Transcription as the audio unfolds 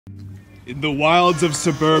In the wilds of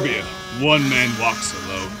suburbia, one man walks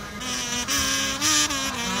alone.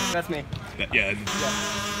 That's me. Yeah.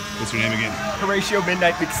 What's your name again? Horatio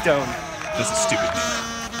Midnight McStone. That's a stupid name.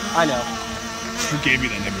 I know. Who gave you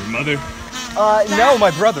that name? Your mother? No,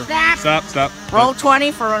 my brother. Stop. Roll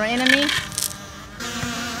 20 for an enemy.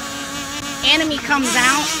 Enemy comes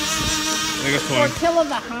out. I think it's 20. Tortilla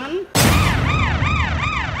the Hun.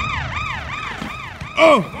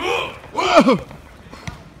 Oh! Whoa!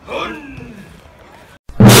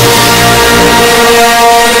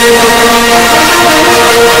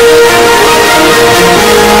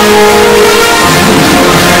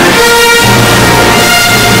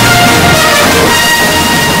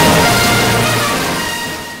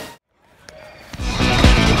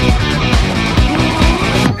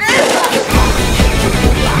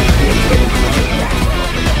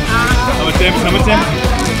 How much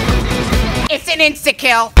damage? It's an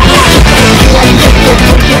insta-kill.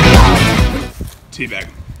 Teabag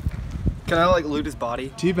him. Can I like loot his body?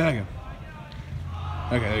 Teabag him.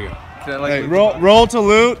 Okay, there you go. Can I like Hey, loot roll to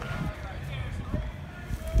loot.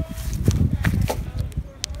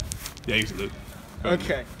 Yeah, you can loot.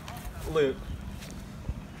 Okay. Loot.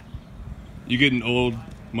 You get an old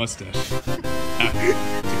mustache. Half, to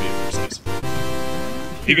be precise.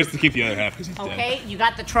 He gets to keep the other half because he's dead. Okay, you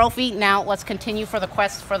got the trophy. Now let's continue for the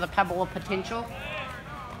quest for the Pebble of Potential.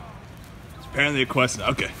 It's apparently a quest now.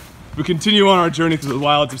 Okay. We continue on our journey through the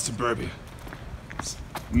wilds of suburbia. This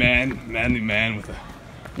manly man with a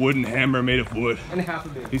wooden hammer made of wood. And half a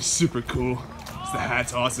bit. He's super cool. The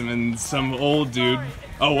hat's awesome, and some old dude.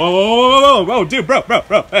 Oh, whoa, dude, bro.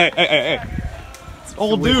 Hey. It's an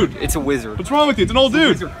old dude. It's a wizard. What's wrong with you? It's an old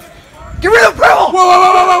dude. Get rid of the barrel!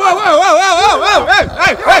 Whoa, hey!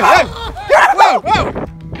 Whoa! Hey! Whoa!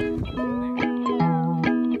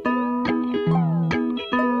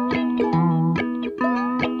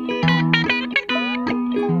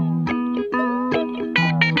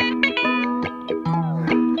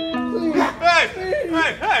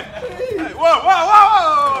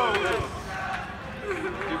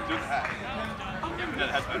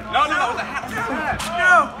 No, that was a hat.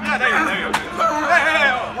 No! Yeah, there you go.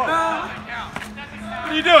 Hey, whoa. What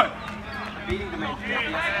are you doing? Beating the man.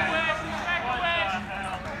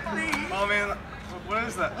 Oh man, what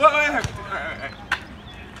is that? What? Hey.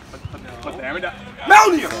 Put the hammer down.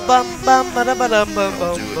 Mountain you! Bum bum ba da ba dum bum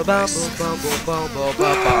bum ba bum bum bum bum bum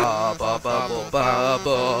bum bum bum bum bum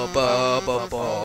bum bum bum bum.